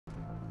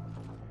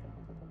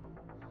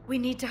We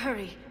need to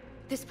hurry.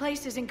 This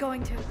place isn't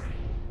going to...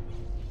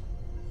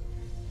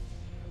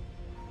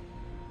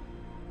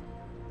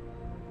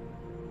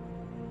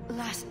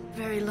 last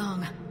very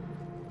long.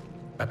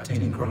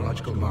 Obtaining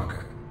chronological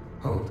marker.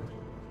 Hold.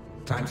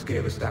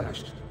 Timescale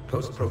established.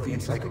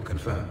 Post-Prothean cycle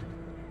confirmed.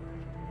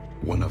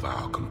 One of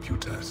our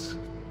computers.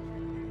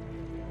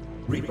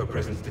 Reaper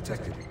presence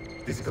detected.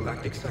 This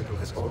galactic cycle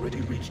has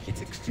already reached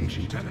its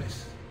extinction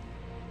terminus.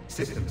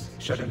 Systems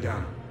shutting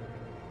down.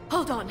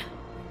 Hold on.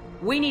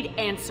 We need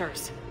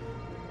answers.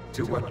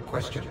 To what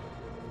question?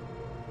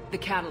 The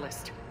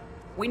catalyst.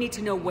 We need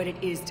to know what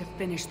it is to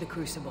finish the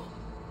Crucible.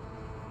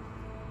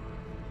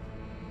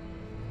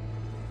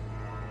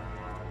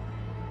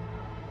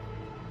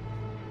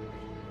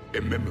 A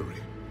memory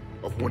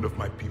of one of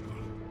my people.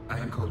 I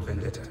am called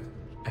Vendetta,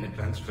 an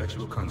advanced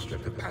virtual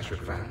construct of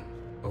Patrick Van,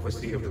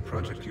 overseer of the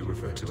project you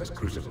refer to as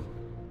Crucible.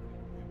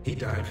 He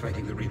died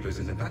fighting the Reapers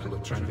in the Battle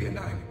of Tranvia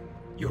 9.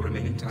 Your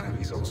remaining time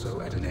is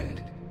also at an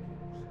end.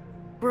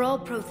 Were all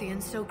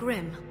Protheans so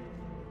grim?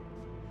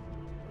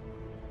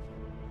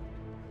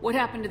 What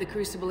happened to the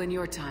Crucible in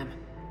your time?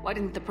 Why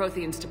didn't the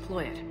Protheans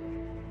deploy it?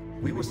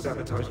 We were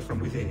sabotaged from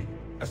within.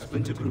 A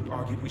splinter group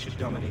argued we should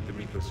dominate the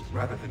Reapers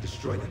rather than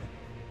destroy them.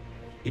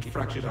 It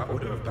fractured our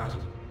order of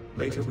battle.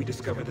 Later we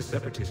discovered the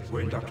Separatists were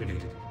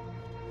indoctrinated.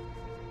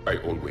 I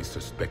always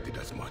suspected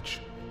as much.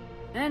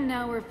 And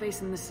now we're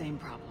facing the same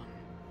problem.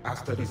 Our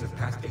studies of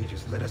past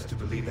ages led us to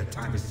believe that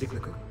time is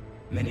cyclical.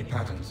 Many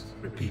patterns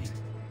repeat.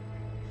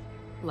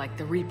 Like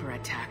the Reaper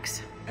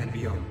attacks. And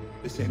beyond,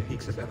 the same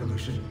peaks of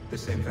evolution, the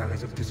same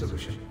valleys of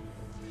dissolution.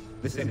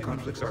 The same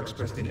conflicts are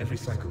expressed in every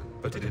cycle,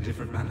 but in a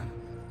different manner.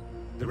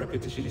 The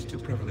repetition is too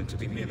prevalent to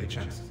be merely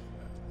chance.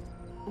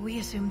 We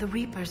assumed the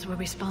Reapers were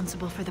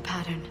responsible for the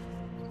pattern.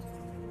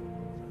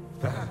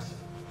 Perhaps,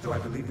 though I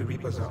believe the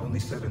Reapers are only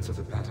servants of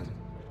the pattern.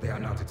 They are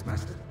not its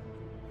master.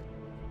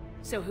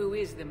 So who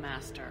is the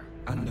master?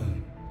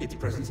 Unknown. Its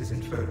presence is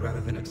inferred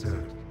rather than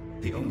observed.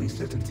 The only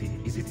certainty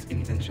is its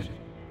intention.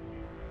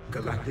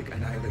 Galactic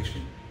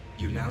annihilation.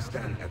 You now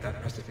stand at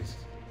that precipice.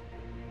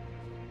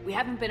 We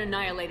haven't been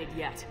annihilated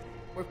yet.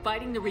 We're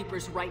fighting the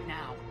Reapers right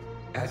now.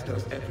 As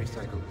does every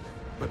cycle.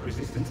 But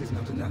resistance is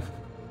not enough.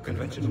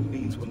 Conventional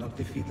means will not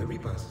defeat the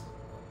Reapers.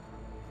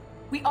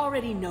 We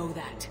already know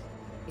that.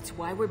 It's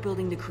why we're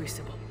building the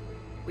Crucible.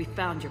 We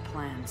found your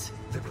plans.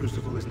 The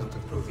Crucible is not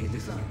of Prothean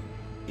design.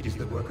 It is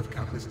the work of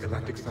countless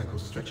galactic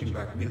cycles stretching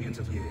back millions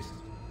of years.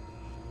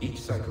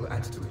 Each cycle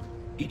adds to it.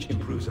 Each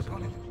improves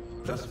upon it.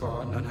 Thus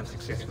far, none have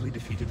successfully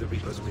defeated the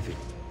Reapers with it.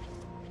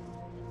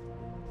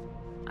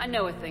 I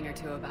know a thing or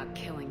two about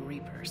killing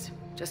Reapers.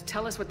 Just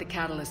tell us what the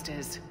catalyst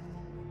is.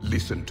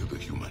 Listen to the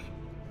human.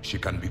 She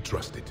can be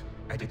trusted.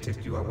 I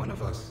detect you are one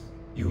of us.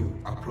 You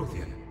are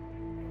Prothean.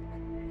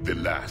 The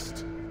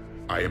last.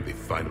 I am the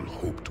final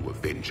hope to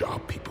avenge our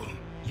people.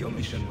 Your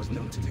mission was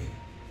known to me.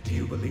 Do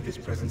you believe this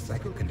present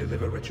cycle can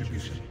deliver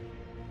retribution?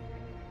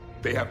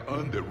 They have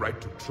earned the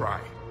right to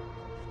try.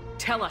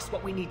 Tell us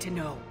what we need to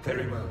know.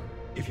 Very well.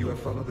 If you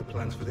have followed the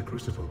plans for the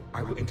Crucible,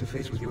 I will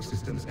interface with your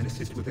systems and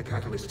assist with the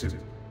catalyst too.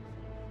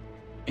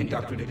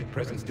 Indoctrinated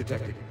presence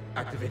detected.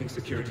 Activating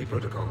security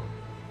protocol.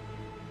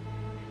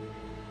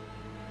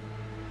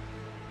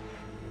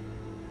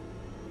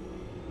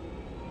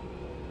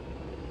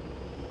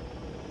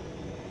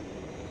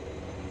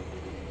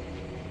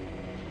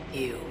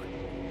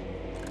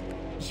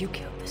 You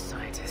killed the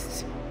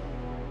scientists.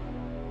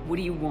 What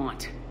do you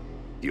want?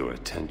 Your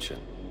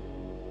attention.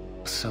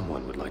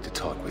 Someone would like to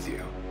talk with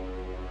you.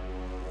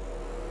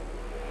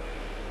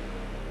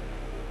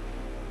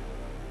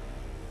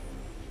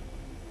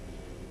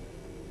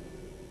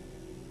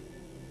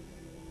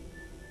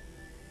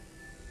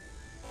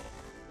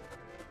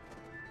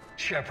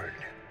 Shepard.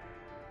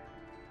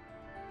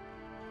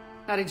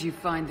 How did you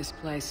find this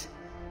place?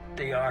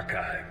 The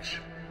archives.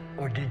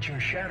 Or did your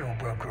shadow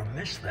broker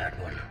miss that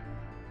one?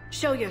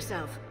 Show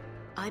yourself.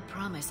 I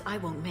promise I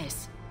won't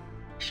miss.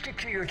 Stick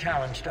to your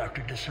talents,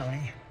 Dr.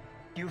 Thessia.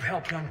 You've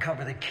helped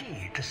uncover the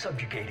key to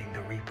subjugating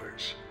the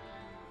Reapers.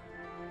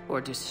 Or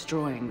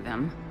destroying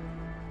them.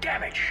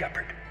 Damn it,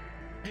 Shepard!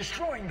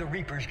 Destroying the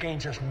Reapers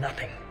gains us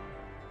nothing.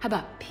 How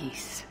about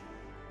peace?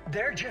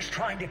 They're just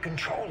trying to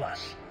control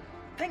us.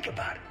 Think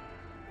about it.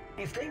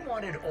 If they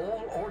wanted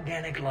all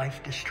organic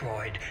life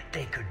destroyed,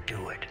 they could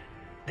do it.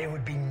 There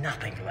would be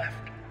nothing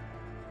left.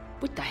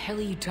 What the hell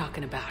are you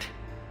talking about?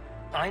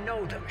 I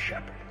know them,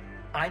 Shepard.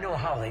 I know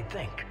how they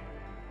think.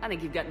 I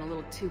think you've gotten a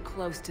little too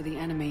close to the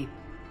enemy.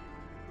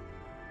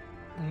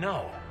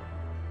 No.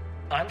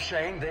 I'm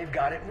saying they've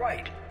got it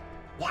right.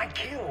 Why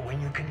kill when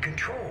you can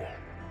control?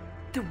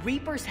 The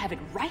Reapers have it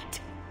right?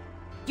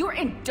 You're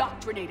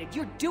indoctrinated.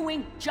 You're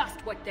doing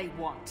just what they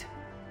want.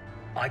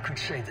 I could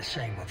say the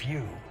same of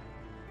you.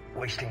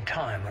 Wasting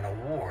time on a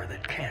war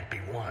that can't be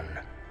won.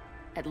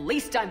 At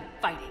least I'm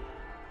fighting.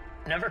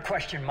 Never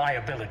question my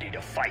ability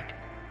to fight.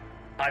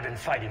 I've been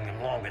fighting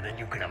them longer than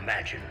you can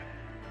imagine.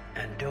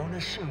 And don't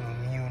assume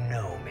you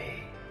know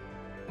me.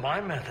 My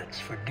methods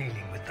for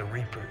dealing with the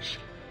Reapers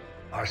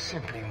are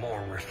simply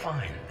more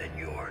refined than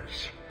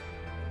yours.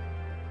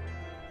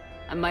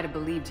 I might have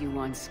believed you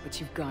once, but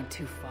you've gone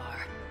too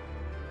far.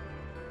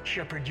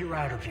 Shepard, you're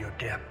out of your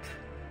depth.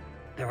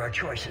 There are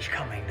choices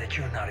coming that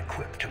you're not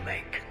equipped to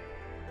make.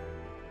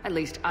 At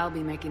least I'll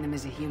be making them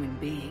as a human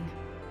being.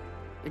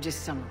 You're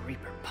just some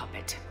Reaper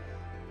puppet.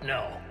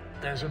 No,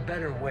 there's a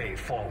better way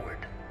forward.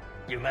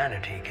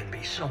 Humanity can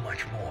be so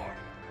much more.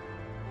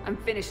 I'm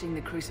finishing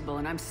the Crucible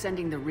and I'm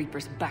sending the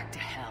Reapers back to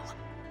hell.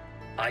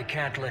 I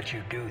can't let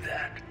you do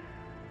that.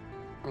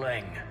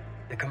 Leng,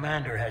 the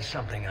commander has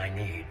something I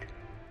need.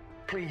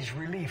 Please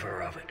relieve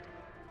her of it.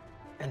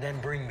 And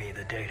then bring me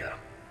the data.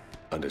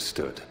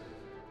 Understood.